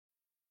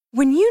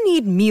When you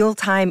need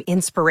mealtime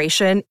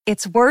inspiration,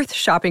 it's worth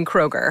shopping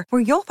Kroger,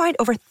 where you'll find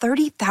over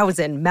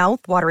 30,000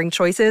 mouth-watering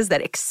choices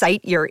that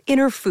excite your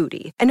inner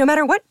foodie. And no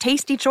matter what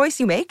tasty choice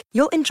you make,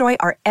 you'll enjoy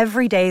our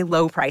everyday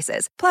low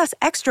prices, plus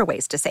extra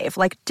ways to save,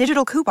 like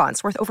digital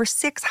coupons worth over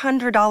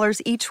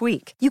 $600 each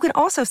week. You can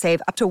also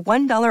save up to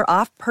 $1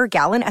 off per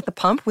gallon at the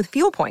pump with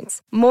fuel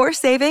points. More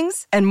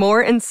savings and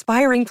more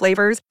inspiring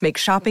flavors make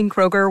shopping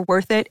Kroger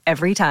worth it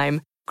every time.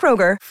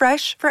 Kroger,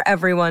 fresh for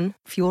everyone.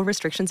 Fuel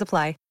restrictions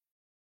apply.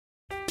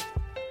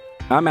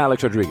 I'm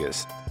Alex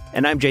Rodriguez.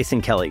 And I'm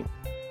Jason Kelly.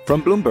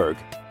 From Bloomberg,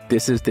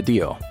 this is The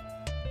Deal.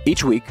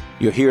 Each week,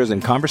 you'll hear us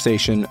in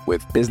conversation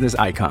with business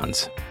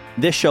icons.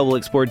 This show will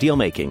explore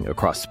deal-making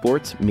across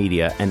sports,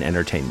 media, and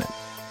entertainment.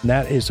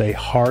 That is a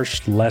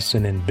harsh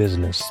lesson in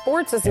business.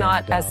 Sports is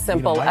not as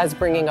simple as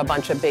bringing a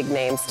bunch of big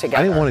names together.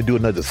 I didn't want to do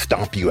another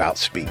stomp you out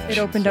speech. It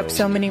opened up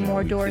so many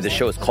more doors. The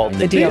show is called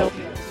The Deal.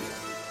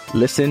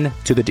 Listen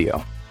to The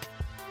Deal.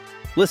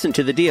 Listen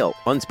to The Deal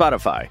on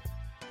Spotify.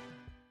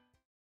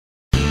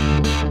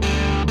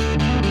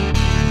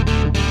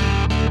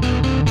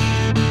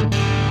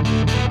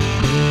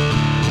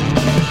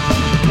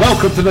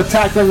 Welcome to the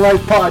Tackling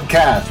Life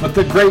Podcast with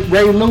the great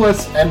Ray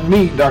Lewis and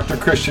me, Dr.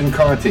 Christian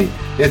Conti.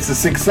 It's a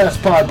success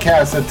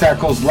podcast that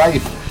tackles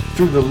life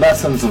through the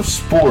lessons of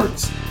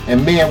sports.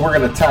 And man, we're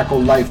going to tackle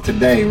life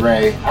today,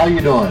 Ray. How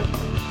you doing?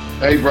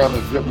 Hey,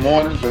 brother. Good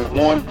morning,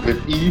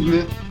 good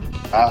evening.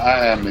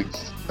 I am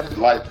excited.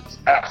 Life is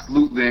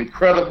absolutely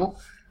incredible.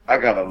 I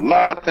got a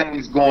lot of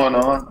things going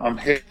on. I'm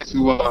heading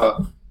to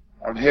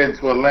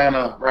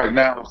Atlanta right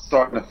now. I'm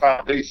starting a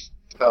foundation.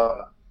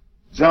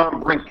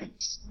 John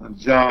Brinkins.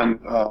 John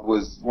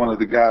was one of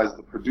the guys,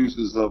 the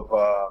producers of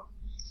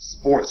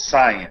Sports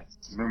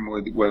Science. Remember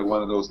where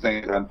one of those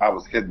things I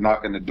was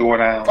knocking the door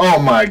down?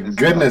 Oh my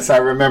goodness, I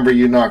remember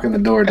you knocking the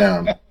door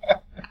down.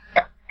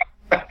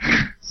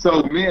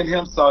 So me and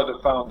him started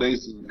a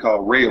foundation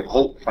called Ray of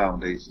Hope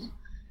Foundation.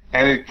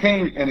 And it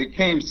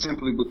came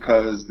simply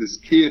because this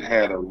kid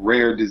had a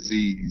rare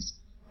disease,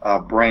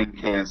 brain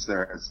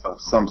cancer of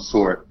some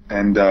sort.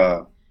 And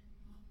John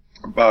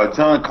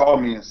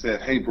called me and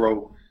said, "Hey,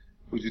 bro,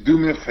 would you do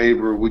me a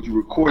favor? Would you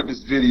record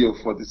this video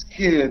for this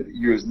kid?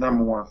 You're his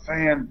number one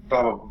fan,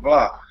 blah, blah, blah,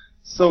 blah."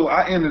 So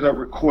I ended up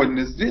recording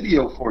this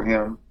video for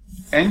him.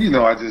 And,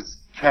 I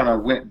just kind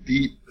of went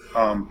deep,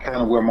 kind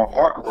of where my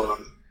heart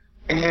was.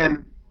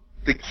 And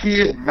the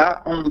kid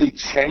not only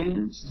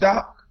changed,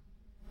 Doc,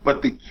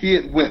 but the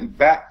kid went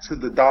back to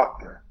the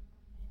doctor.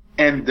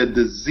 And the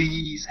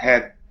disease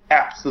had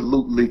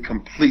absolutely,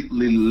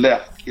 completely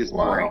left his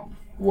brain.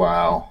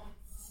 Wow.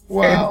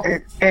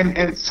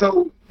 And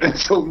so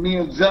me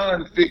and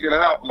John figured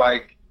out,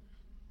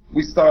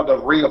 we started a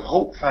Ray of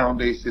Hope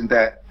Foundation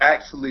that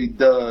actually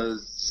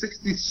does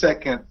 60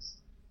 seconds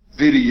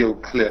video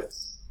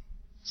clips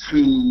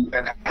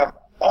and have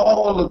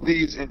all of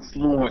these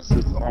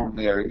influences on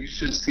there. You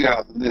should see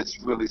how the list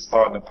really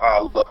starting to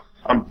pile up.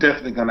 I'm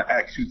definitely going to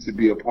ask you to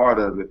be a part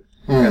of it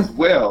as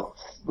well,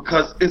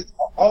 because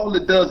all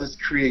it does is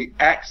create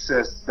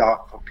access,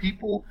 Doc, for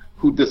people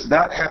who does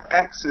not have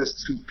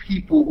access to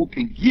people who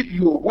can give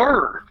you a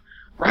word,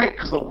 right?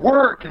 Because a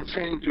word can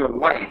change your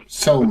life.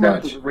 So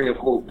much. That's what the Ray of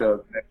Hope does.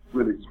 That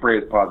really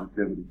spreads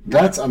positivity.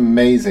 That's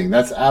amazing.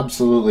 That's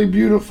absolutely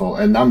beautiful.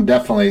 And I'm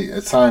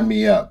definitely, sign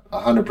me up.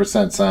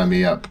 100% sign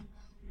me up.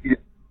 Yeah.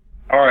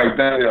 All right,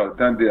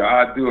 done deal.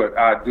 I'll do it.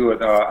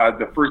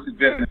 The first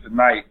event is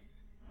tonight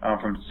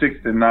from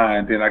 6 to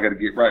 9. Then I got to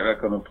get right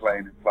back on the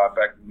plane and fly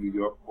back to New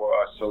York for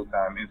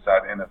Showtime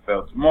Inside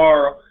NFL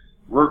tomorrow.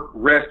 Work,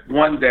 rest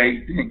one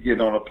day, then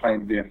get on a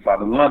plane, then fly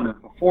to London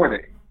for 4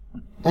 days.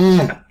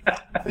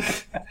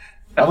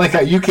 I like how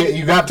you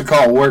got to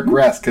call work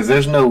rest, because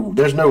there's no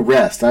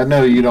rest. I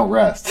know you don't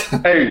rest.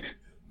 Hey,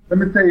 let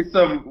me tell you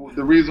something.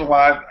 The reason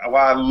why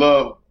I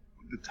love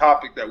the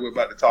topic that we're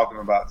about to talk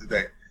about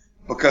today,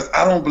 because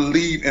I don't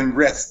believe in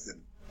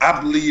resting.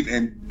 I believe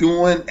in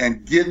doing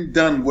and getting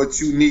done what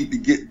you need to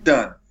get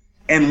done.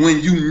 And when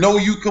you know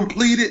you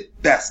complete it,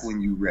 that's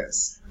when you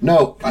rest.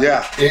 No.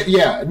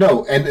 Yeah.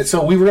 No. And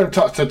so we were going to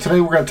talk. So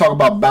today we're going to talk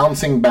about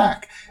bouncing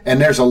back.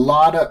 And there's a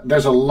lot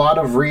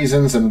of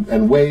reasons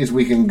and ways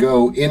we can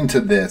go into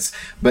this,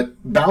 but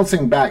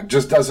bouncing back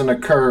just doesn't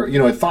occur.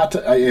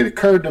 It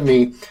occurred to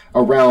me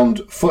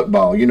around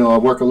football. I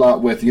work a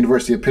lot with the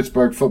University of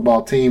Pittsburgh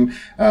football team.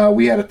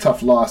 We had a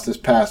tough loss this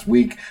past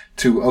week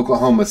to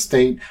Oklahoma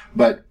State,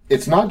 but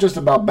it's not just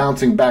about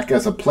bouncing back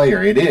as a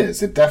player. It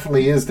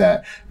definitely is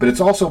that, but it's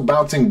also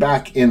bouncing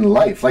back in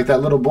life, like that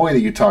little boy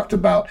that you talked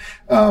about.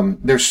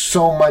 There's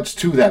so much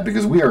to that,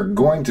 because we are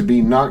going to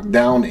be knocked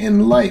down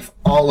in life,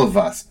 all of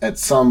us, at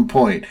some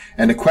point.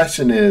 And the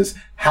question is,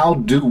 how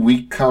do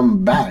we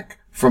come back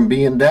from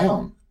being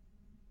down?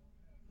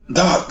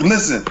 Doc,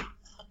 listen,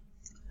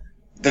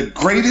 the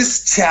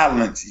greatest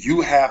challenge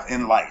you have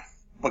in life,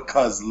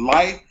 because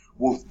life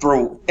will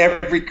throw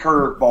every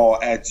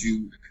curveball at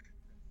you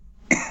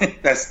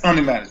that's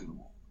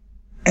unimaginable.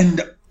 And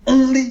the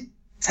only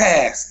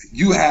task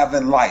you have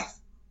in life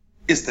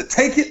is to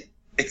take it,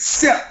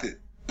 accept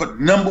it, but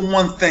number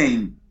one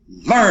thing,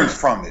 learn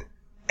from it,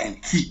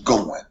 and keep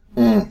going.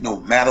 No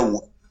matter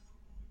what.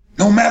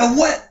 No matter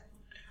what.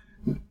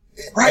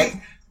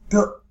 Right?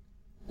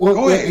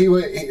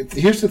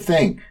 Here's the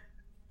thing.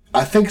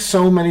 I think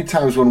so many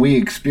times when we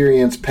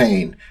experience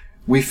pain,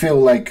 we feel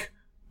like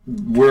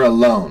we're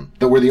alone,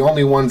 that we're the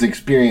only ones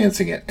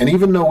experiencing it. And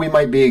even though we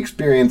might be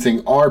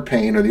experiencing our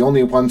pain or the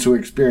only ones who are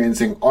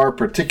experiencing our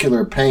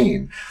particular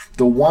pain,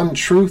 the one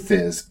truth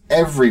is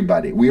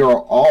everybody, we are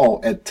all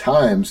at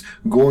times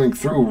going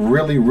through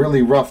really,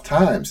 really rough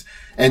times.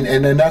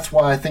 And that's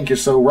why I think you're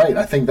so right.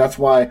 I think that's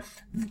why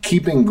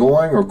keeping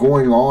going or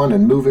going on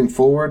and moving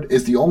forward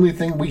is the only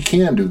thing we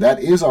can do. That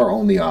is our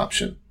only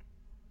option.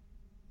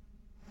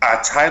 I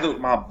titled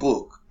my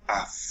book,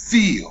 I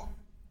Feel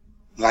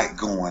Like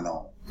Going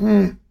On.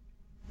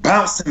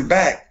 Bouncing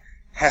back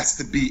has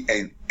to be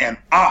an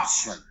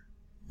option.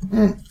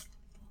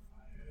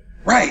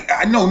 Right.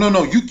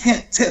 No. You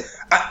can't tell.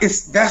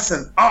 That's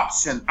an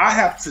option. I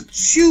have to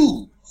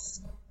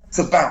choose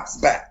to bounce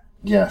back.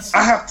 Yes.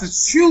 I have to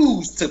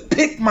choose to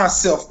pick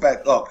myself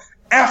back up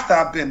after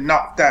I've been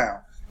knocked down,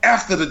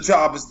 after the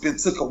job has been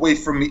took away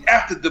from me,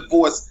 after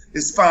divorce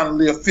is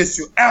finally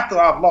official, after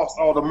I've lost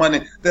all the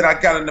money that I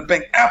got in the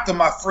bank, after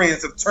my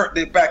friends have turned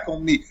their back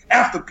on me,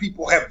 after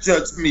people have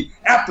judged me,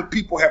 after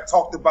people have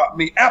talked about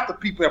me, after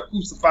people have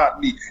crucified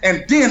me.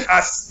 And then I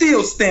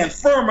still stand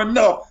firm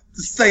enough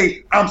to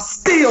say, I'm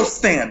still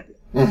standing.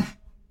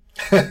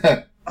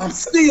 I'm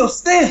still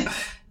standing.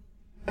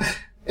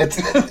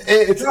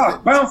 It's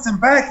bouncing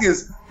back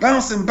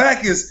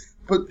is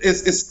but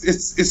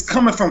it's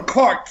coming from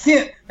Clark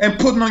Kent and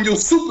putting on your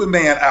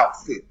Superman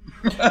outfit.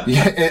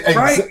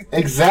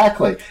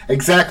 Exactly.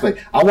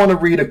 I want to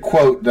read a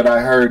quote that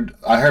I heard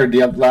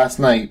last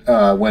night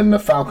when the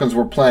Falcons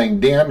were playing.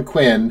 Dan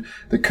Quinn,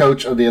 the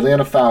coach of the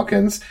Atlanta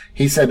Falcons,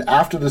 he said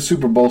after the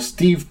Super Bowl,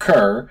 Steve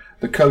Kerr,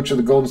 the coach of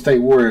the Golden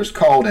State Warriors,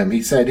 called him.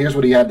 He said, here's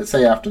what he had to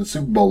say after the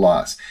Super Bowl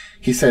loss.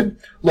 He said,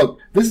 look,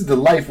 this is the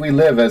life we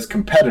live as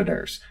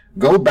competitors.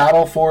 Go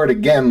battle for it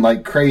again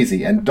like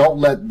crazy, and don't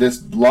let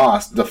this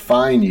loss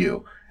define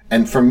you.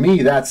 And for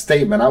me, that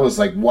statement, I was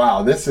like,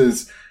 wow,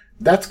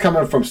 that's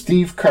coming from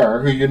Steve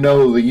Kerr, who, you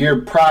know, the year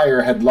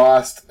prior had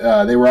lost,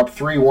 they were up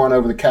 3-1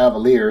 over the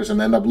Cavaliers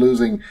and ended up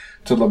losing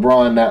to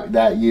LeBron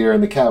that year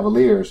in the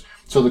Cavaliers.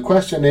 So the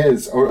question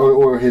is,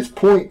 or his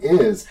point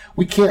is,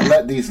 we can't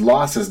let these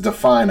losses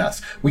define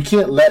us. We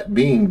can't let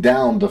being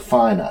down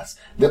define us.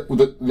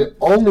 The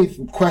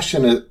only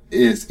question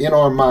is in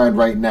our mind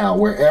right now,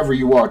 wherever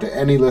you are, to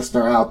any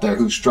listener out there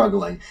who's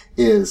struggling,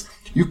 is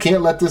you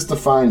can't let this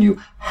define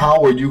you.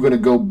 How are you going to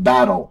go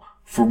battle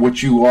for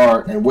what you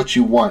are and what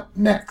you want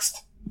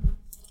next?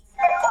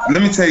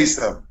 Let me tell you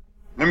something.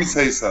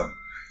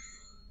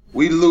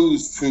 We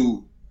lose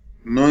to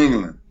New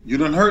England. You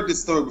done heard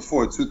this story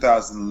before,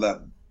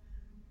 2011.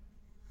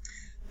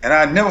 And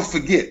I never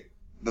forget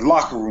the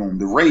locker room,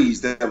 the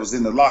rage that was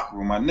in the locker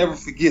room. I never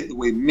forget the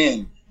way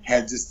men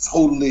had just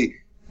totally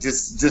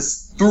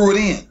just threw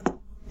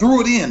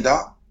it in,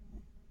 Doc.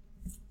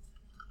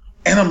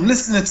 And I'm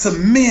listening to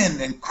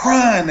men and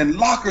crying and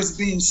lockers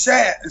being just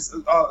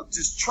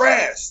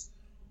trashed.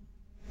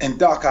 And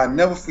Doc, I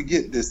never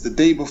forget this. The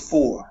day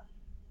before,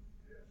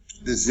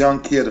 this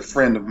young kid, a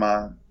friend of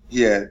mine,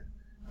 he had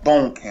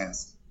bone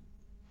cancer.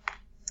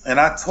 And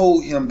I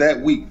told him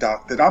that week,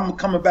 Doc, that I'm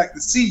coming back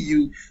to see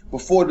you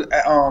before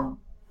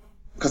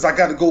because I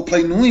got to go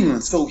play New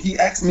England. So he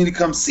asked me to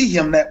come see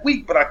him that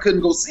week, but I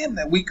couldn't go see him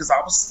that week because I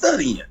was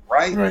studying,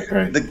 right?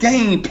 Right. The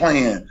game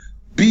plan,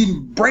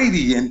 beating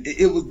Brady, and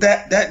it was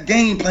that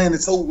game plan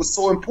that was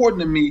so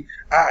important to me.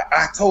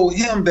 I told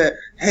him that,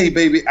 hey,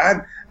 baby,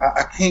 I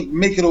can't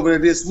make it over there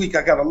this week.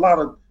 I got a lot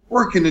of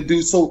working to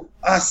do, so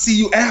I see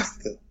you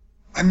after.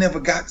 I never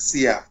got to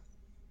see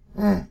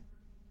after.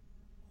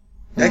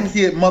 That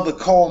kid mother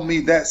called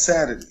me that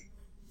Saturday,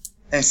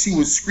 and she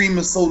was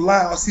screaming so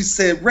loud. She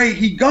said, Ray,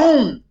 he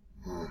gone.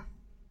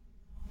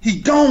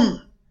 He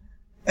gone.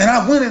 And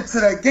I went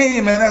into that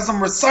game, and as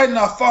I'm reciting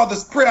our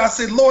Father's Prayer, I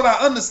said, Lord, I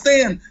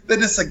understand that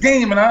it's a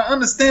game, and I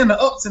understand the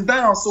ups and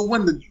downs. So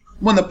when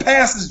the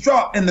pass is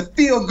dropped and the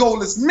field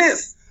goal is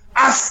missed,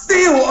 I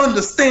still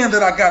understand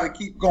that I got to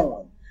keep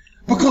going.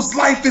 Because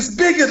life is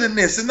bigger than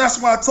this. And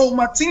that's why I told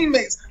my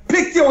teammates,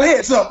 pick your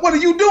heads up. What are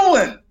you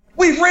doing?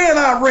 We ran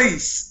our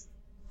race.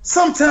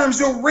 Sometimes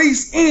your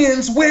race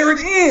ends where it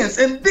ends,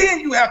 and then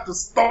you have to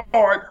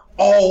start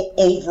all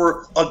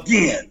over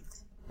again.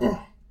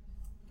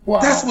 Wow.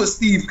 That's what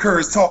Steve Kerr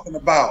is talking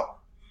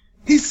about.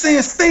 He's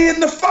saying stay in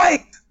the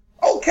fight.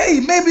 Okay,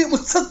 maybe it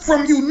was took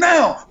from you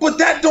now, but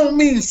that don't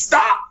mean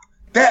stop.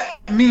 That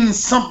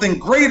means something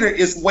greater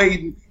is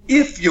waiting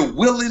if you're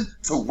willing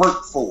to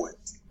work for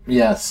it.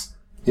 Yes.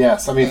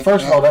 I mean,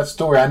 first of all, that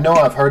story, I know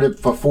I've heard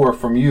it before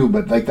from you,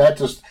 but like that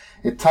just,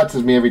 it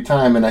touches me every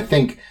time. And I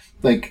think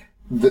like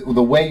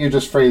the way you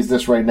just phrased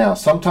this right now,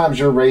 sometimes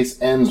your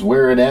race ends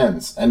where it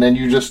ends, and then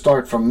you just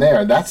start from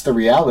there. That's the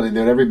reality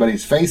that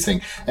everybody's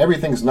facing.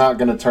 Everything's not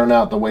going to turn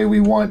out the way we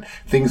want.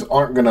 Things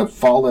aren't going to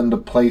fall into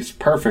place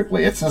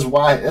perfectly. It's just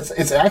why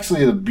it's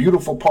actually the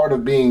beautiful part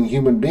of being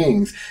human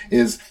beings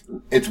is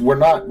we're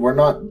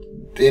not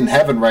in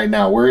heaven right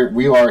now.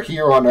 We are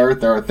here on earth.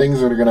 There are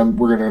things that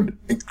we're gonna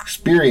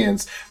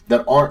experience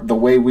that aren't the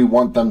way we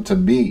want them to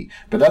be.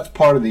 But that's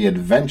part of the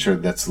adventure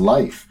that's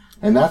life,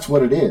 and that's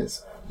what it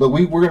is. Look,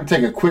 we're going to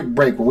take a quick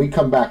break. When we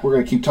come back, we're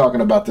going to keep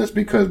talking about this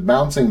because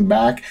bouncing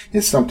back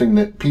is something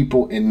that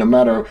people, no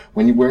matter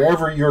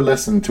wherever you're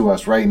listening to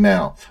us right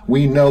now,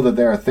 we know that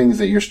there are things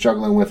that you're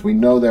struggling with. We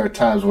know there are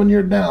times when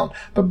you're down,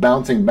 but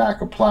bouncing back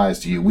applies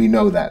to you. We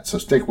know that. So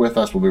stick with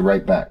us. We'll be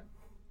right back.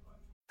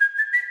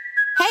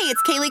 Hey,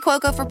 it's Kaylee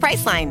Cuoco for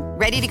Priceline.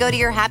 Ready to go to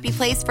your happy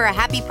place for a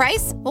happy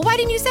price? Well, why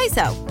didn't you say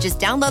so? Just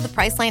download the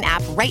Priceline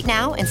app right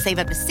now and save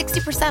up to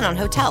 60% on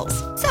hotels.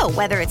 So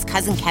whether it's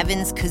Cousin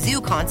Kevin's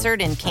Kazoo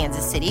Concert in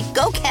Kansas City,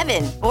 go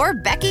Kevin, or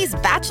Becky's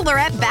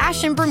Bachelorette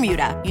Bash in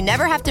Bermuda, you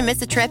never have to miss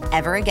a trip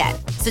ever again.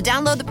 So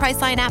download the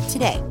Priceline app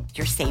today.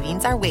 Your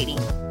savings are waiting.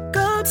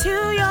 Go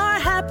to your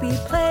happy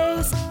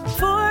place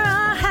for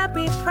a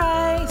happy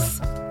price.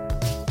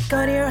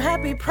 Go to your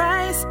happy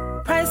price,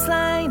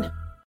 Priceline.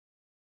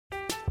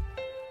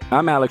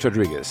 I'm Alex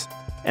Rodriguez.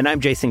 And I'm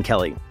Jason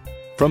Kelly.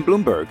 From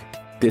Bloomberg,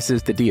 this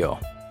is The Deal.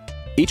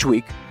 Each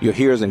week, you'll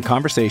hear us in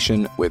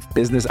conversation with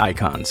business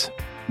icons.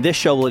 This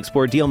show will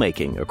explore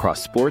deal-making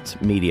across sports,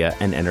 media,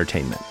 and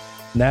entertainment.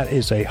 That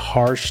is a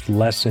harsh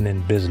lesson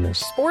in business.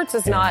 Sports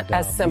is not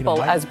as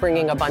simple as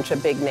bringing a bunch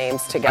of big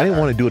names together. I didn't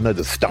want to do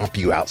another stomp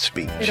you out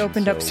speech. It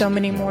opened up so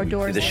many more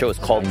doors. The show is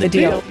called The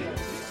Deal.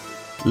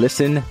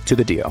 Listen to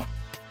The Deal.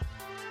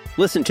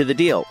 Listen to The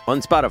Deal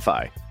on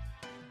Spotify.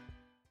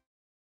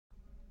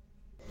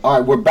 All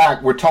right, we're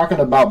back. We're talking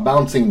about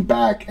bouncing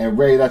back. And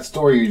Ray, that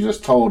story you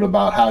just told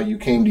about how you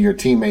came to your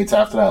teammates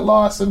after that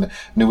loss in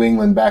New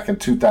England back in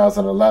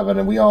 2011,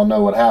 and we all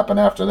know what happened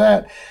after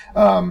that.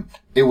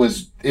 It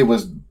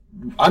was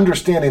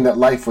understanding that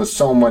life was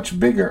so much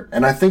bigger.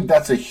 And I think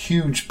that's a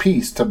huge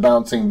piece to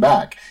bouncing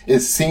back,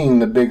 is seeing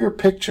the bigger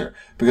picture.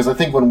 Because I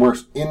think when we're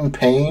in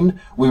pain,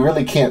 we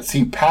really can't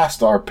see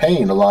past our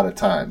pain a lot of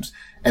times.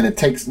 And it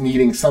takes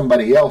needing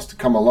somebody else to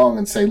come along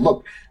and say,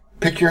 look,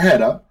 pick your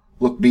head up.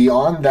 Look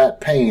beyond that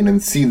pain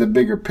and see the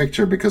bigger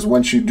picture, because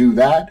once you do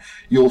that,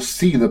 you'll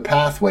see the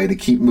pathway to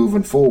keep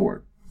moving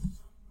forward.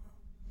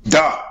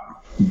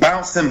 Doc,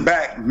 bouncing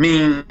back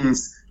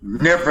means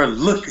never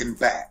looking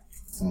back.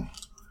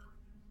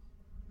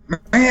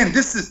 Man,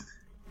 this is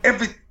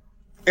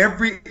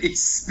every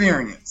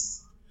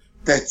experience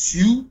that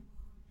you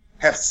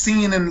have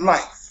seen in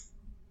life,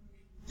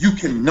 you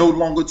can no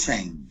longer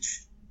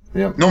change.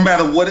 Yep. No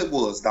matter what it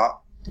was,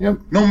 Doc.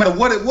 Yep. No matter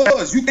what it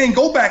was, you can't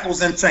go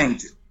backwards and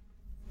change it.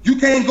 You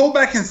can't go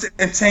back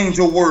and change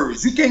your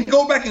words. You can't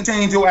go back and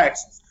change your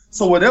actions.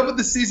 So whatever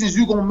decisions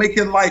you're going to make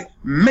in life,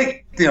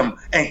 make them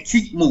and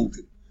keep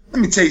moving.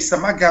 Let me tell you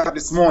something. I got up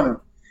this morning,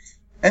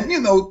 and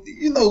you know,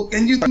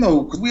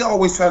 because we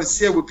always try to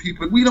share with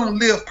people, we don't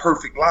live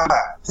perfect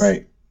lives.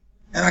 Right.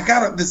 And I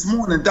got up this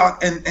morning,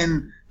 Doc, and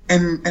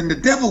the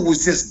devil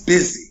was just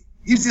busy.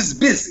 He was just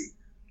busy.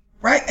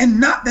 Right? And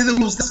not that it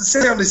was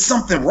necessarily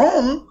something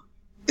wrong.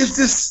 It's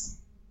just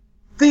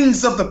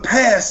things of the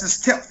past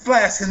just kept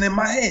flashing in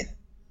my head.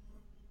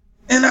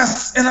 And I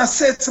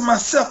said to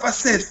myself, I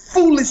said,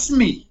 foolish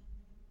me,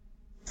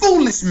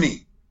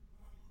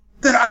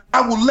 that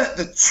I will let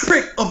the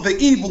trick of the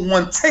evil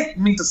one take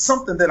me to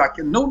something that I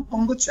can no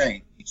longer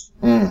change.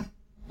 But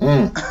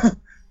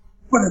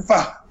if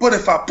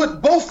I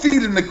put both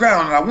feet in the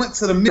ground and I went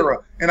to the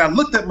mirror and I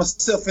looked at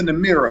myself in the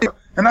mirror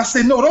and I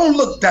said, no, don't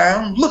look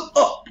down, look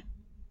up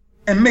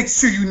and make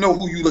sure you know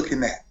who you're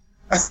looking at.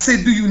 I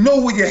said, do you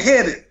know where you're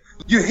headed?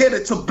 You're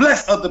headed to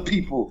bless other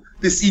people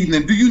this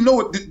evening. Do you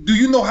know it? Do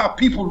you know how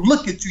people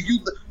look at you?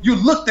 You're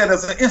looked at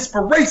as an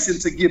inspiration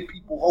to give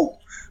people hope.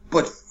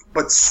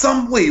 But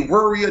some way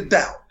worry or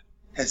doubt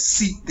has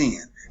seeped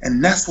in.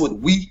 And that's what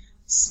we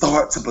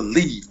start to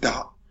believe,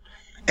 Doc.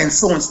 And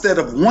so instead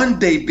of one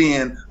day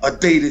being a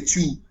day that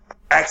you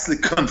actually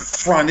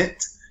confront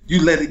it,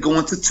 you let it go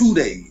into 2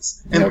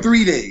 days and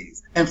 3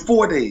 days and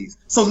 4 days.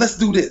 So let's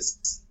do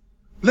this.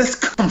 Let's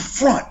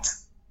confront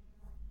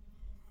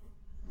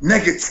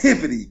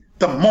negativity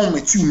the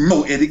moment you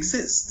know it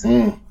exists.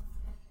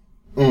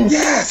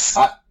 Yes.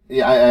 I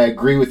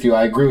agree with you.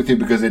 I agree with you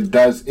because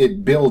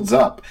it builds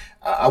up.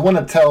 I want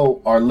to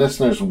tell our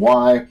listeners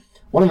why.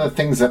 One of the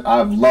things that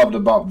I've loved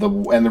about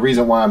and the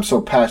reason why I'm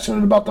so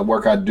passionate about the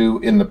work I do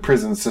in the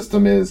prison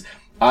system is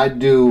I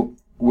do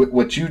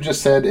what you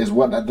just said is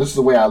this is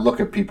the way I look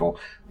at people.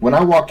 When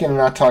I walk in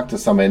and I talk to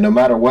somebody, no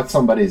matter what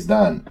somebody's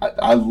done,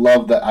 I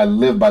love that. I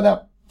live by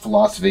that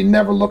philosophy,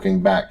 never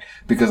looking back,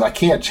 because I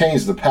can't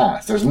change the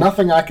past. There's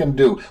nothing I can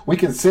do. We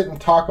can sit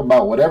and talk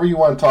about whatever you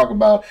want to talk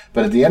about,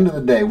 but at the end of the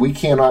day, we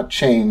cannot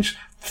change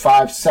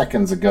 5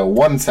 seconds ago,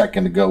 1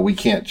 second ago, we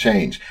can't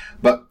change.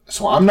 But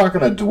so I'm not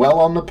going to dwell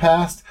on the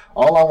past.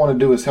 All I want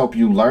to do is help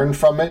you learn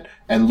from it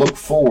and look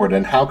forward.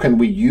 And how can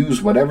we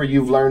use whatever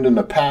you've learned in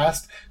the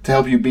past to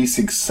help you be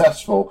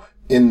successful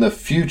in the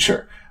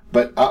future?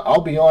 But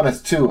I'll be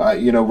honest too.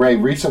 Ray,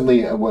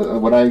 recently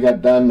when I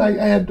got done,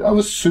 I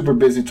was super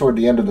busy toward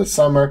the end of the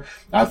summer.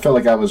 I felt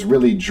like I was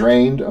really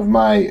drained of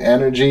my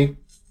energy.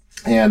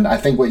 And I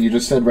think what you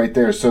just said right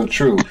there is so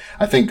true.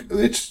 I think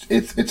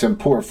it's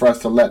important for us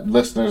to let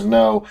listeners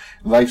know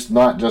life's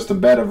not just a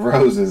bed of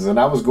roses. And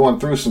I was going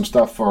through some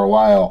stuff for a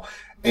while.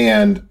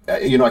 And,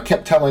 I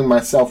kept telling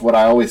myself what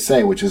I always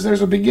say, which is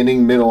there's a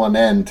beginning, middle, and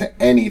end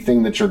to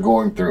anything that you're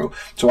going through.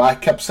 So I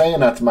kept saying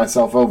that to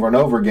myself over and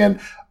over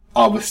again.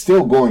 I was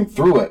still going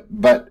through it,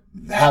 but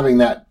having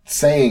that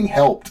saying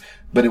helped.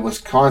 But it was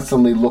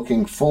constantly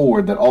looking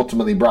forward that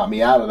ultimately brought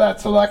me out of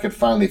that so that I could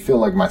finally feel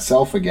like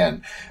myself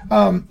again.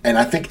 And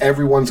I think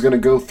everyone's going to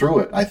go through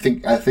it. I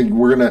think there are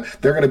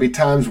going to be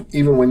times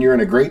even when you're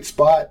in a great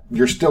spot,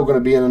 you're still going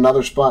to be in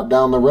another spot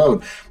down the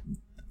road.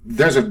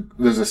 There's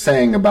a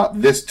saying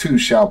about this too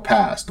shall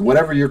pass.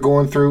 Whatever you're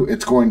going through,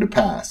 it's going to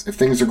pass. If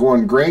things are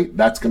going great,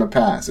 that's going to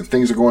pass. If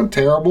things are going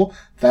terrible,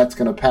 that's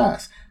going to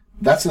pass.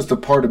 That's just a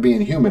part of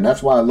being human.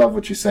 That's why I love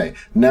what you say.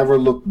 Never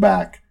look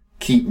back.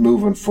 Keep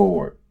moving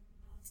forward.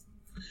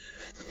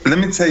 Let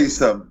me tell you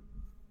something.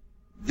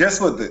 Guess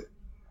what?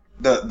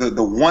 The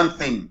one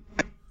thing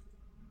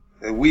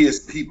that we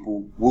as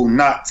people will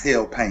not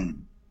tell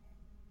pain.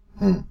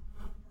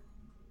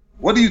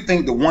 What do you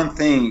think the one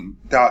thing,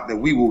 Doc, that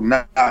we will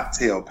not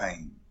tell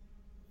pain?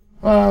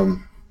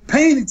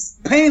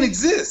 Pain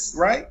exists,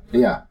 right?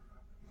 Yeah.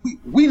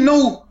 We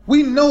know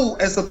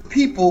as a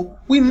people,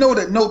 we know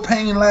that no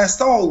pain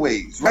lasts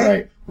always,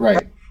 right?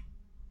 Right.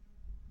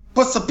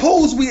 But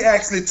suppose we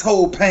actually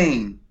told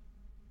pain,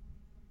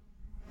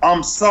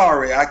 I'm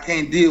sorry, I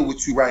can't deal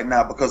with you right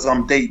now because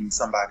I'm dating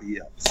somebody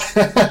else.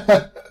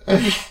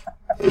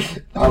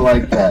 I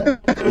like that.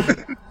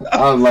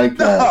 I like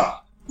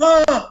that.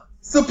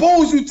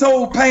 Suppose you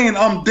told pain,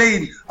 I'm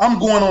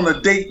going on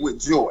a date with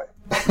joy.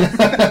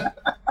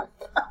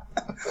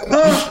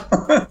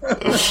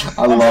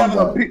 I love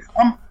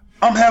that.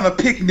 I'm having a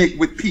picnic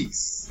with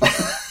peace.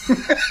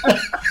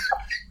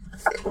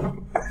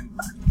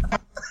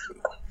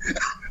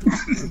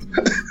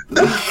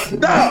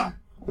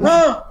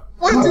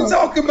 What are you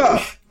talking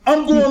about?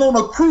 I'm going on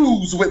a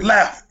cruise with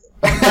laughter.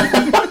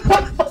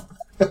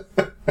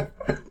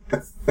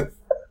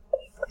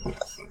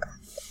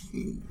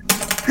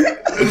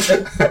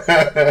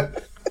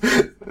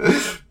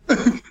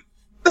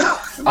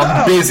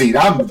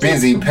 I'm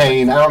busy,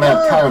 Pain. I don't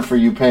have time for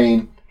you,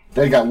 Pain.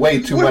 They got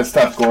way too much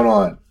stuff going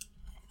on.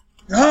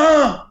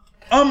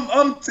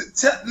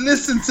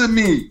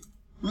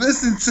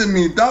 Listen to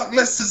me, Doc.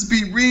 Let's just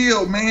be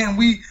real, man.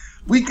 We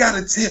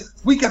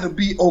gotta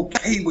be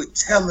okay with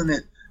telling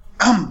it.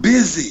 I'm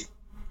busy.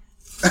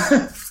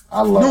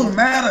 I love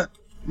it.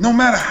 No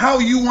matter how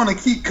you want to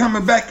keep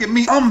coming back at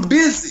me, I'm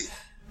busy.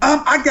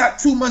 I got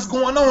too much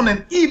going on,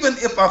 and even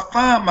if I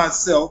find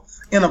myself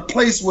in a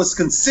place what's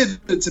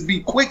considered to be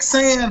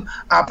quicksand,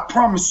 I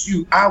promise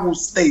you I will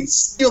stay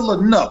still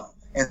enough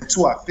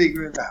until I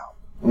figure it out.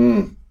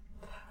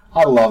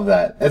 I love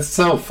that. It's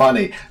so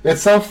funny.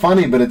 It's so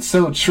funny, but it's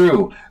so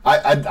true.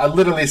 I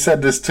literally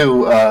said this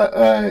to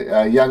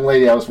a young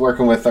lady I was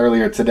working with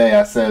earlier today.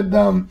 I said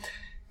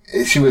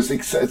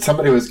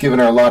somebody was giving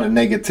her a lot of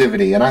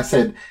negativity, and I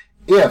said,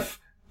 if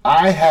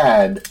I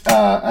had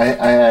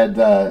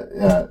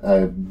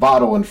a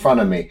bottle in front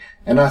of me,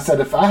 and I said,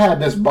 if I had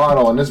this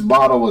bottle and this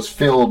bottle was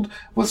filled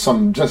with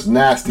some just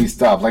nasty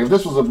stuff, like if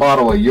this was a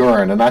bottle of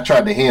urine and I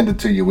tried to hand it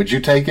to you, would you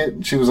take it?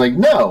 And she was like,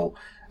 no.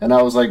 And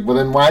I was like, well,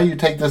 then why do you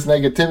take this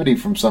negativity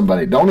from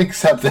somebody? Don't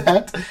accept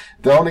that.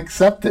 Don't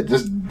accept it.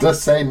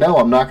 Just say, no,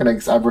 I'm not going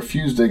to, I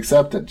refuse to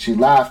accept it. She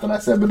laughed and I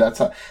said, but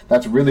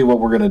that's really what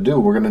we're going to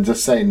do. We're going to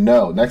just say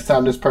no. Next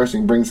time this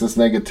person brings this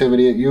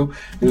negativity at you,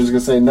 you're just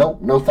going to say,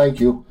 no, thank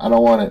you. I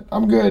don't want it.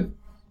 I'm good.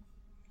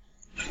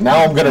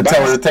 Now I'm going to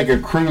tell her to take a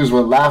cruise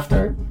with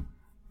laughter.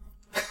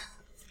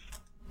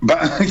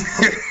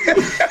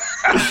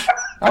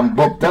 I'm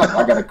booked up.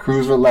 I got a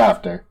cruise with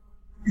laughter.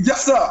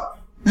 Yes, sir.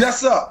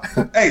 Yes, sir.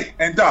 Hey,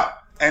 and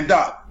Doc,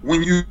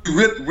 when you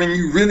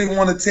really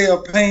want to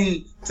tell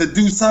pain to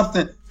do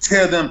something,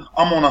 tell them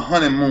I'm on a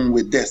honeymoon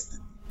with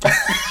Destiny.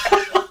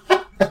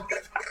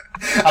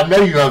 I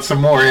know you have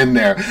some more in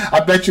there. I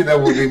bet you there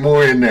will be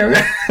more in there.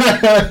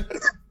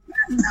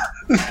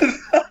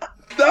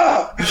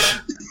 Doc,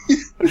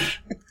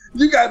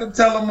 you got to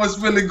tell them what's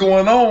really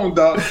going on,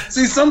 Doc.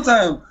 See,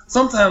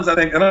 sometimes I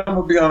think, and I'm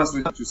gonna be honest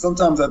with you,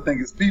 sometimes I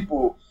think it's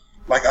people,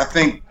 like I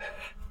think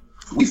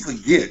we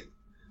forget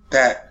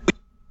that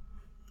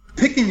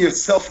picking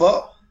yourself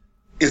up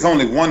is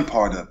only one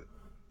part of it.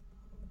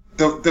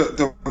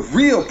 The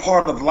real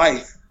part of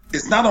life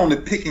is not only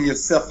picking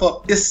yourself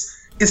up,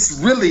 it's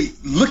really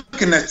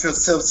looking at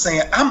yourself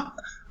saying,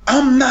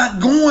 I'm not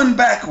going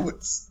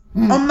backwards.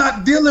 I'm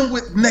not dealing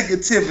with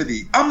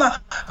negativity. I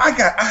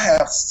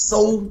have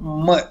so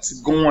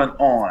much going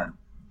on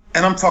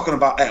And I'm talking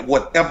about at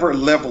whatever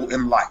level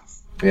in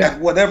life. Yeah.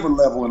 At whatever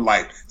level in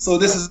life. So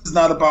this is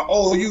not about,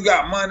 oh, you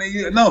got money.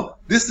 No,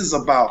 this is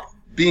about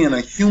being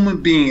a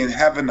human being and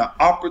having the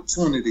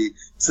opportunity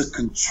to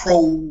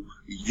control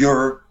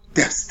your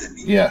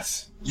destiny.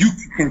 Yes. You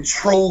can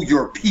control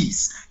your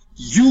peace.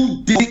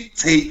 You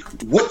dictate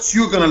what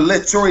you're going to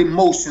let your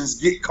emotions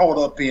get caught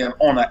up in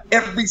on a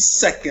every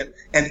second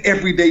and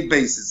everyday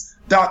basis.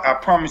 Doc, I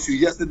promise you,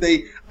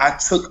 yesterday I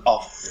took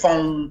a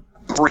phone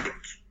break.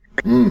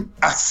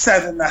 I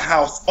sat in the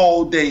house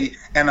all day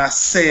and I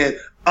said,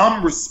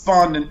 I'm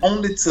responding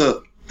only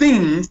to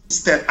things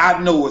that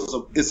I know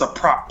is a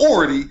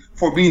priority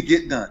for me to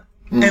get done.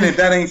 And if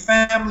that ain't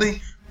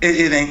family,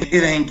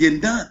 it ain't getting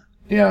done.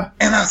 Yeah.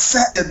 And I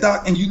sat there,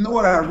 Doc, and you know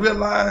what I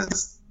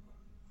realized?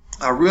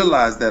 I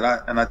realized that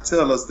I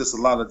tell us this a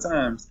lot of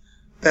times,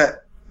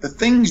 that the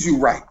things you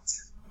write,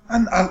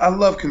 I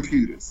love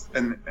computers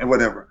and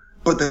whatever,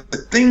 but the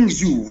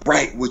things you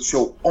write with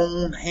your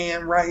own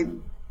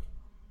handwriting,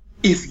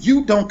 if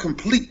you don't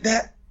complete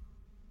that,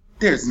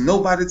 there's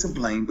nobody to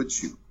blame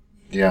but you.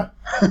 Yeah.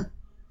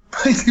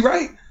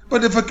 Right?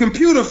 But if a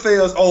computer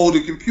fails, oh,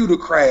 the computer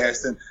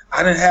crashed and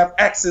I didn't have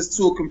access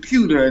to a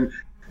computer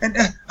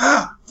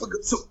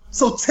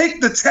so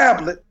take the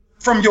tablet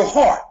from your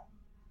heart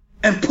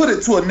and put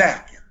it to a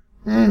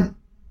napkin.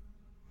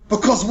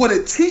 Because what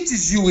it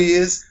teaches you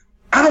is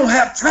I don't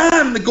have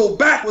time to go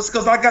backwards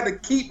because I got to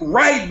keep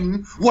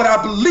writing what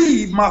I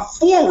believe my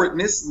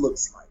forwardness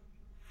looks like.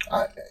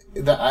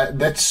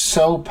 That's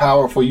so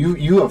powerful.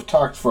 You have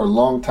talked for a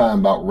long time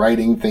about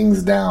writing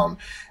things down.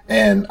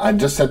 And I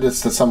just said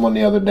this to someone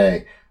the other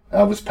day.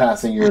 I was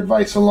passing your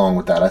advice along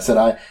with that. I said,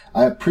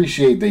 I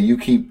appreciate that you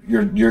keep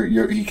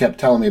he kept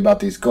telling me about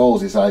these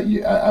goals. He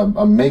said,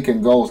 I'm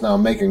making goals now.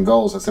 I'm making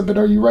goals. I said, but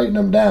are you writing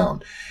them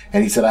down?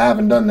 And he said, I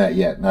haven't done that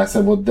yet. And I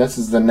said, well, this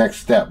is the next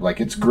step.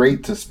 Like, it's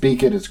great to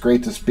speak it. It's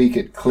great to speak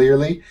it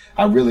clearly.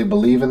 I really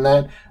believe in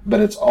that. But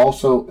it's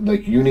also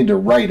like you need to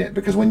write it,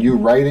 because when you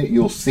write it,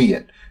 you'll see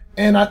it.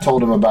 And I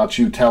told him about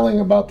you telling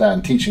about that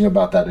and teaching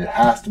about that. It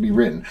has to be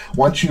written.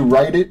 Once you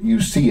write it,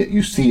 you see it.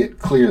 You see it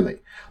clearly.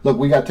 Look,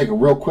 we got to take a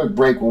real quick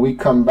break. When we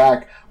come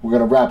back, we're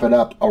going to wrap it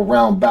up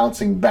around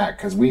bouncing back,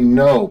 because we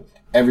know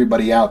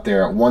everybody out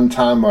there at one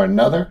time or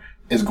another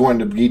is going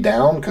to be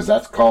down, because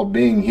that's called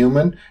being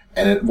human.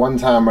 And at one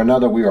time or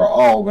another, we are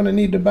all going to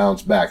need to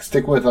bounce back.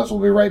 Stick with us.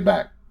 We'll be right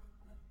back.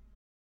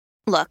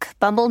 Look,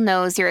 Bumble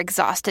knows you're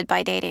exhausted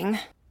by dating.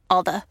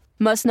 All the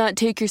must not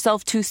take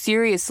yourself too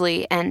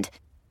seriously and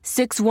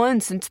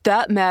 6'1" since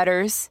that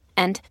matters.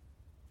 And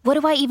what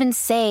do I even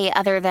say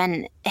other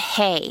than,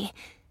 hey?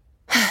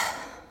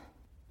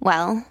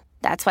 Well,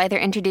 that's why they're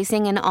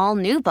introducing an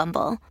all-new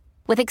Bumble,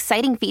 with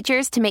exciting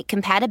features to make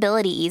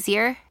compatibility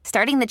easier,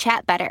 starting the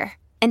chat better,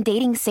 and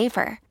dating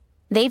safer.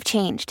 They've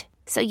changed,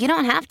 so you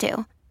don't have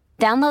to.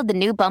 Download the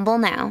new Bumble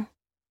now.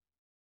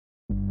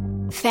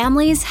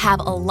 Families have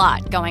a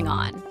lot going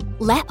on.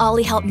 Let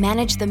Ollie help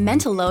manage the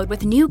mental load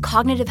with new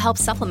cognitive help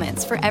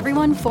supplements for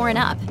everyone 4 and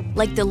up,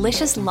 like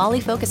delicious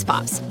Lolly Focus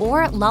Pops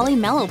or Lolly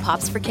Mellow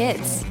Pops for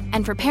kids.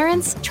 And for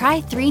parents,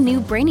 try 3 new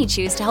Brainy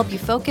Chews to help you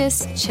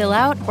focus, chill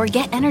out, or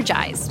get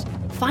energized.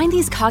 Find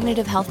these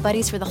cognitive health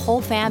buddies for the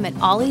whole fam at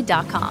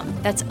ollie.com.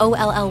 That's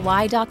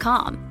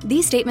OLLY.com.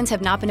 These statements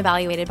have not been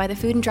evaluated by the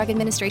Food and Drug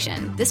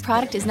Administration. This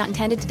product is not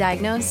intended to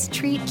diagnose,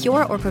 treat,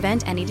 cure, or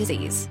prevent any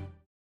disease.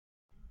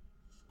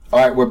 All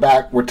right, we're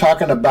back. We're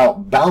talking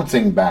about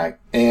bouncing back.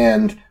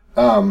 And,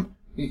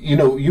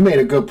 you made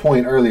a good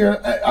point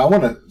earlier. I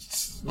want to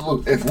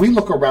look, if we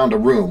look around a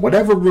room,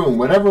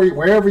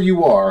 wherever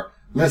you are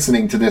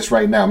listening to this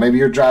right now, maybe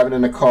you're driving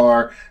in a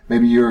car,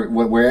 maybe you're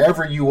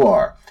wherever you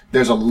are,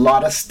 there's a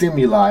lot of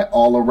stimuli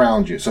all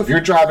around you. So if you're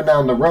driving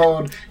down the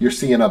road, you're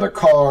seeing other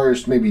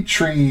cars, maybe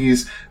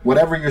trees,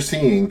 whatever you're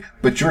seeing,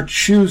 but you're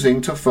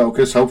choosing to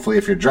focus, hopefully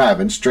if you're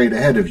driving, straight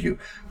ahead of you,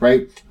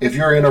 right? If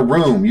you're in a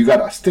room, you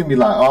got a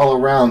stimuli all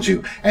around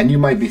you, and you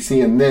might be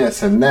seeing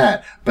this and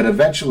that, but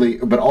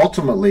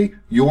ultimately,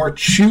 you're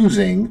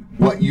choosing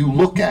what you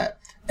look at.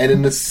 And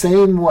in the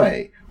same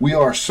way, we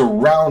are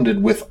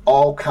surrounded with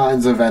all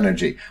kinds of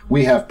energy.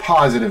 We have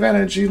positive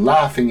energy,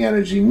 laughing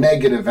energy,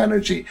 negative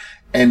energy,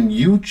 and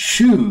you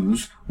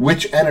choose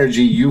which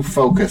energy you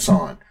focus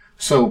on.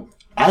 So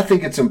I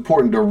think it's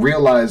important to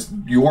realize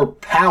your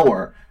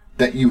power,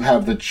 that you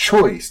have the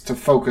choice to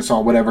focus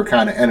on whatever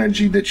kind of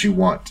energy that you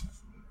want.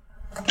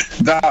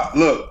 Doc,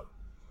 look,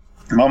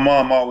 my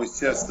mom always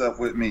shares stuff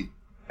with me,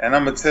 and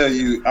I'm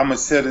gonna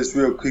share this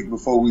real quick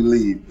before we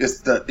leave.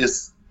 It's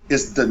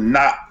the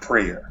knot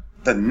prayer,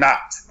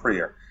 KNOT,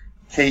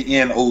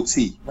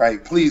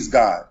 right? Please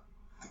God,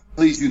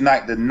 please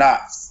unite the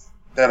knots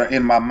that are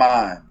in my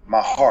mind,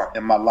 my heart,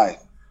 and my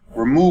life.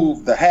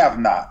 Remove the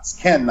have-nots,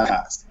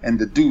 can-nots, and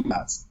the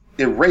do-nots.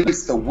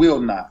 Erase the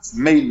will-nots,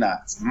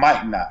 may-nots,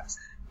 might-nots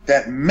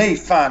that may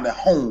find a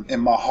home in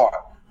my heart.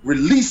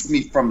 Release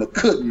me from the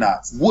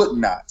could-nots,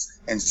 would-nots,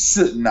 and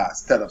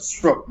should-nots that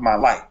obstruct my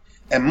life.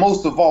 And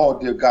most of all,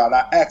 dear God,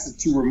 I ask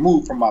that you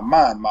remove from my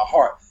mind, my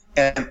heart,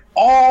 and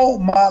all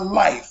my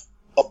life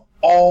of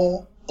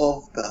all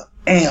of the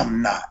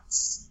am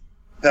nots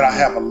that I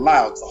have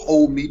allowed to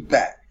hold me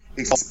back,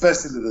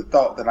 especially the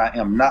thought that I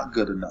am not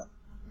good enough.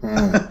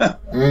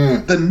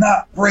 The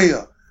not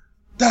real.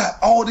 That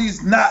all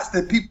these knots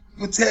that people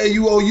tell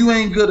you, oh, you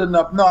ain't good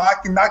enough. No, I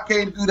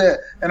can't do that,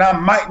 and I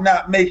might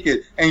not make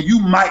it, and you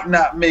might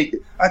not make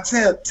it. I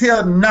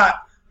tell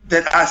not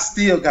that I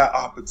still got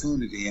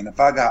opportunity, and if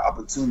I got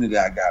opportunity,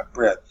 I got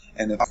breath,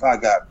 and if I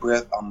got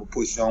breath, I'm gonna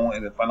push on,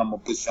 and if I'm gonna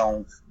push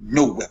on,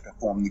 no weapon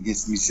formed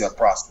against me shall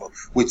prosper.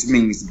 Which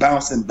means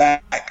bouncing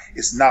back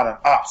is not an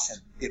option;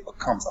 it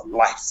becomes a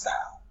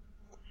lifestyle.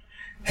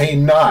 Hey,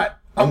 Not,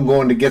 I'm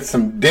going to get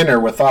some dinner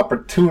with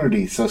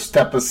opportunity, so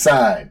step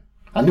aside.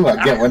 I knew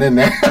I'd get one in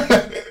there.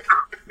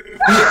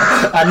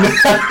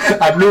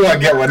 I knew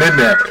I'd get one in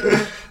there.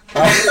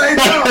 I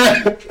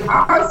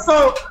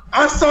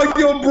saw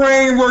your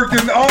brain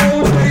working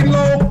all day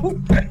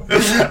long.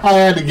 I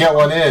had to get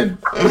one in.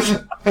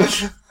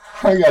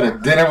 I got a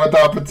dinner with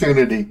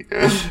opportunity.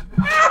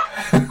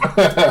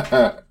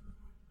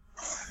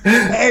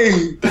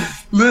 Hey,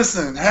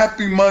 listen,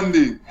 happy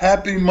Monday.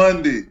 Happy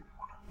Monday.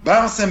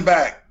 Bouncing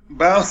back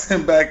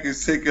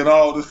is taking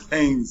all the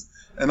things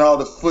and all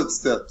the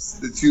footsteps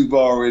that you've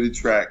already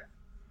tracked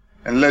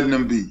and letting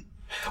them be.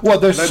 Well,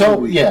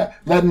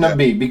 letting them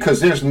be, because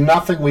there's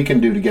nothing we can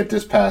do to get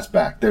this pass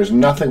back. There's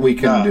nothing we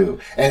can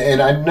do.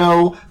 And I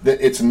know that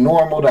it's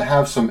normal to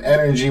have some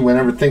energy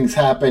whenever things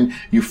happen.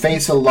 You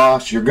face a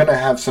loss, you're going to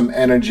have some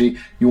energy.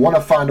 You want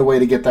to find a way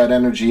to get that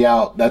energy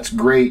out. That's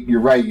great.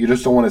 You're right. You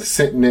just don't want to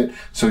sit in it,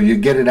 so you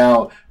get it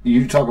out.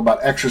 You talk about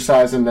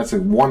exercising. That's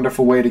a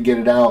wonderful way to get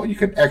it out. You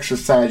can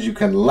exercise. You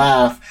can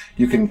laugh.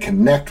 You can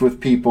connect with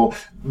people.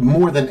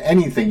 More than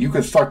anything, you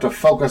can start to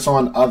focus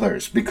on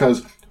others,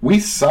 because we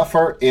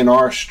suffer in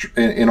our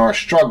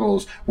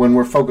struggles when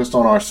we're focused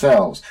on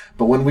ourselves.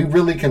 But when we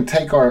really can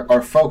take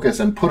our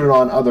focus and put it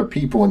on other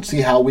people and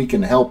see how we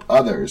can help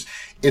others,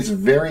 it's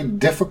very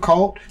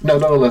difficult. No,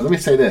 let me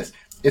say this.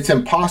 It's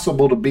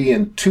impossible to be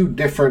in two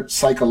different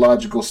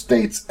psychological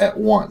states at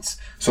once.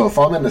 So if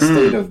I'm in a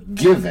state of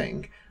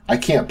giving, I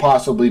can't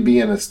possibly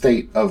be in a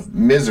state of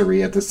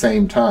misery at the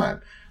same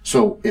time.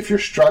 So if you're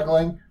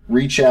struggling,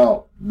 reach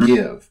out,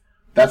 give.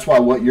 That's why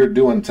what you're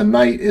doing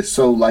tonight is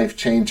so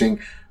life-changing.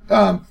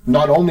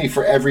 Not only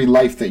for every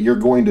life that you're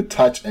going to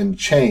touch and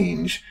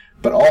change,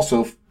 but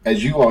also,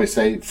 as you always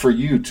say, for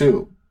you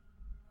too.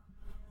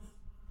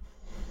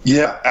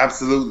 Yeah,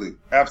 absolutely.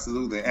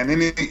 And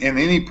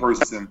any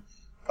person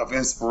of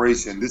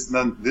inspiration, this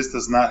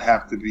does not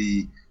have to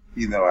be,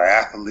 an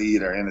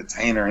athlete or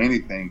entertainer or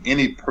anything.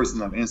 Any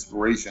person of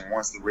inspiration,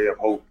 once the Ray of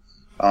Hope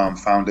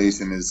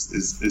Foundation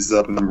is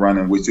up and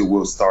running, which it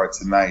will start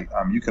tonight,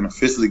 you can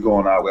officially go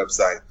on our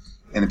website,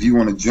 and if you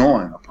want to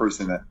join a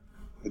person that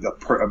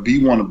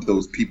be one of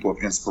those people of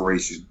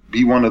inspiration,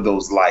 be one of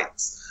those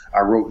lights.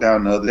 I wrote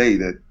down the other day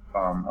that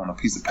on a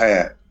piece of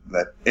pad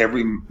that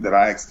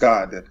I asked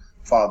God, that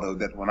Father,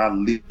 that when I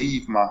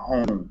leave my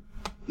home,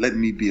 let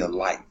me be a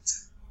light.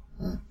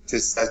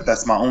 Just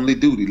that's my only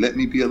duty. Let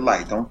me be a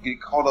light. Don't get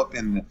caught up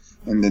in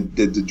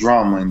the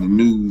drama and the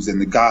news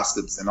and the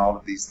gossips and all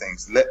of these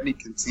things. Let me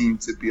continue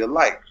to be a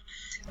light.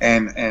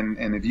 And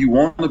if you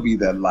want to be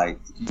that light,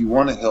 if you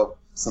want to help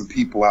some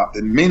people out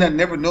that may not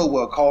never know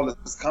where a call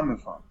is coming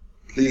from,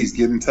 please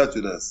get in touch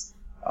with us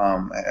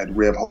at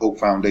Ray of Hope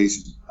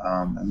Foundation.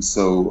 And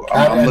so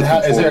I'm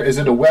looking forward. Is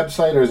it a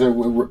website, or is it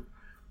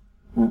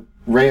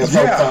Ray of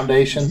Hope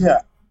Foundation?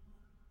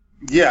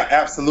 Yeah,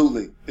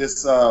 absolutely.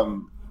 It's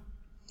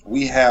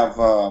we have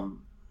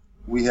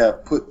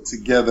put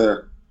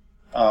together.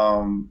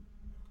 I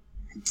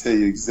can tell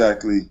you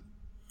exactly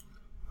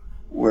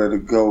where to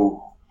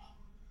go.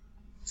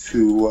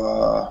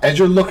 As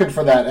you're looking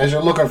for that,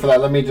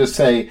 let me just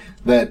say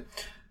that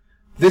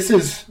this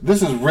is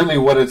really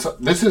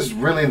this is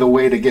really the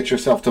way to get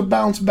yourself to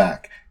bounce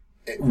back.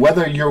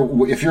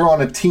 If you're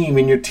on a team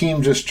and your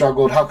team just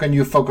struggled, how can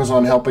you focus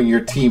on helping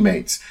your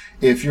teammates?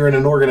 If you're in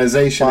an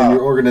organization and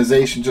your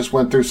organization just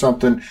went through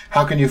something,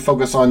 how can you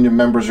focus on your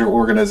members of your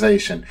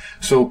organization?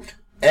 So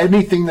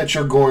anything that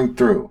you're going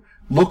through,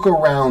 look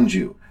around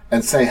you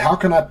and say, how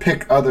can I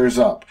pick others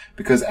up?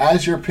 Because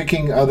as you're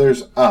picking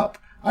others up,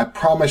 I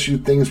promise you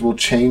things will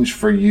change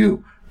for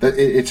you.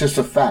 It's just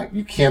a fact.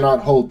 You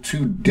cannot hold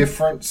two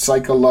different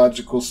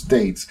psychological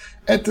states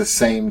at the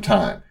same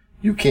time.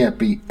 You can't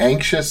be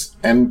anxious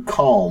and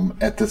calm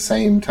at the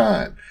same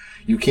time.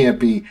 You can't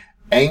be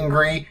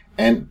angry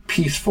and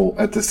peaceful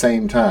at the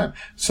same time.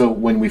 So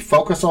when we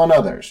focus on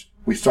others,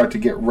 we start to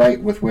get right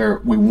with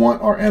where we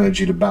want our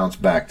energy to bounce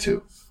back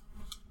to.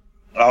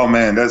 Oh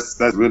man, that's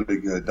really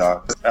good,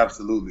 Doc.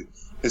 Absolutely.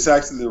 It's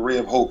actually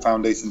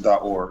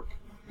rayofhopefoundation.org.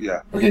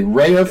 Yeah. Okay,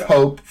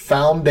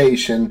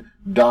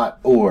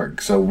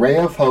 rayofhopefoundation.org. So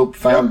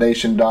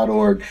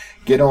rayofhopefoundation.org.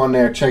 Get on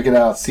there, check it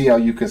out, see how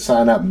you can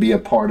sign up and be a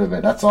part of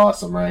it. That's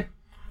awesome, Ray.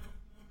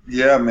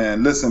 Yeah,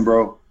 man. Listen,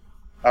 bro,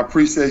 I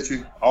appreciate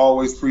you.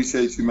 Always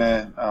appreciate you,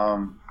 man.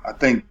 I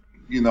think,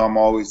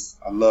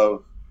 I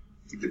love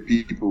to give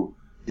people,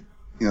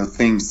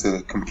 things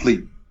to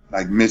complete,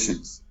 like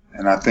missions.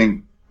 And I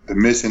think the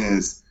mission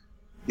is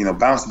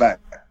bounce back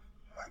like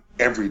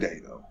every day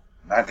though,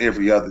 not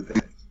every other day,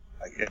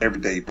 like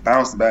every day.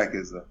 Bounce back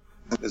is a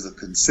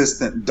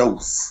consistent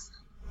dose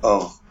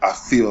of I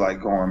feel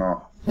like going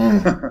on.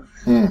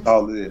 That's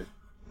all it is.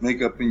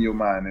 Make up in your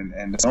mind,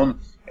 and it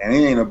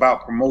ain't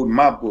about promoting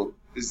my book.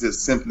 It's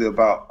just simply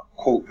about a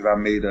quote that I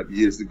made up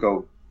years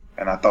ago,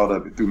 and I thought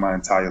of it through my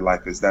entire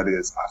life.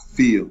 I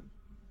feel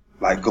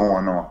like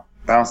going on.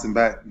 Bouncing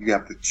back, you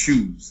have to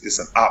choose. It's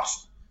an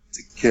option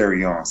to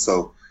carry on.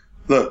 So,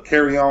 look,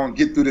 carry on.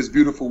 Get through this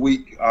beautiful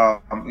week.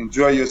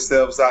 Enjoy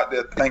yourselves out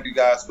there. Thank you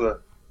guys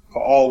for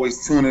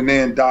always tuning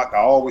in, Doc. I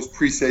always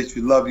appreciate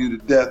you. Love you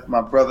to death,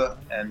 my brother.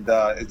 And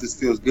it just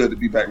feels good to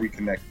be back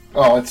reconnected.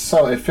 Oh, it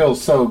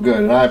feels so good,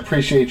 and I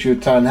appreciate you a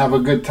ton. Have a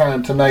good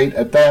time tonight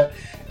at that.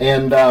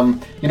 And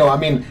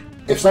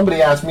if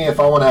somebody asks me if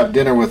I want to have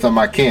dinner with them,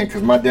 I can't,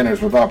 because my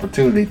dinner's with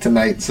Opportunity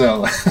tonight.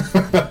 So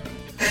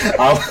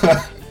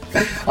I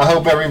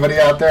hope everybody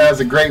out there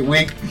has a great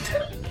week.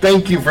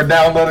 Thank you for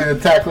downloading the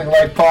Tackling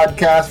Life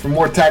Podcast. For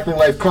more Tackling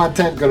Life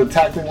content, go to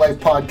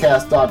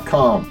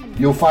tacklinglifepodcast.com.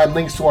 You'll find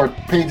links to our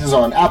pages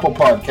on Apple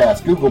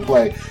Podcasts, Google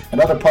Play, and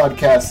other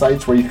podcast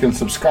sites where you can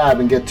subscribe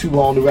and get 2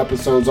 all-new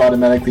episodes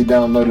automatically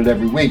downloaded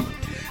every week.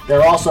 There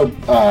are also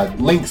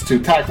links to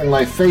Tackling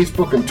Life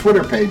Facebook and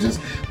Twitter pages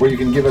where you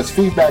can give us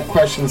feedback,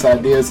 questions,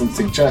 ideas, and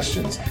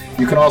suggestions.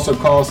 You can also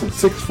call us at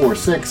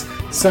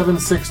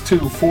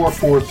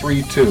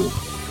 646-762-4432.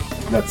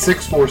 That's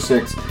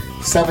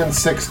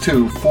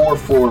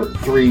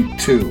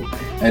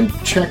 646-762-4432. And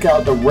check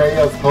out the Ray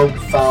of Hope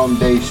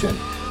Foundation.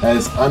 That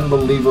is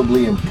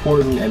unbelievably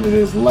important, and it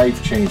is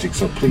life-changing,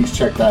 so please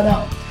check that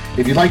out.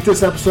 If you like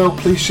this episode,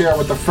 please share it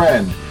with a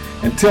friend.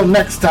 Until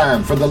next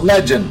time, for the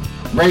legend,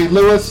 Ray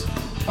Lewis,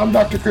 I'm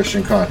Dr.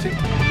 Christian Conte.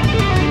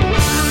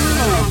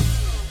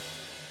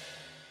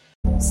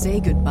 Say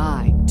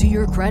goodbye to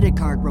your credit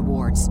card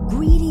rewards.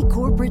 Greedy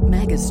corporate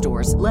mega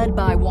stores, led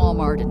by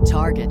Walmart and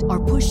Target,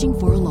 are pushing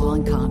for a law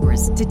in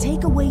Congress to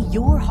take away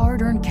your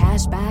hard-earned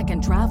cash back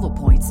and travel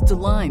points to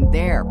line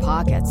their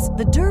pockets.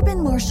 The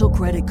Durbin-Marshall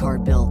credit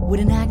card bill would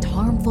enact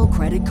harmful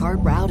credit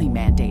card routing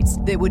mandates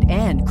that would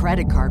end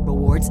credit card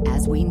rewards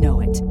as we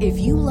know it. If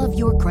you love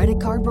your credit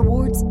card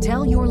rewards,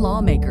 tell your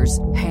lawmakers,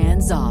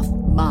 hands off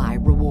my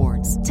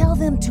rewards. Tell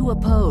them to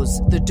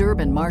oppose the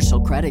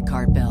Durbin-Marshall credit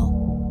card bill.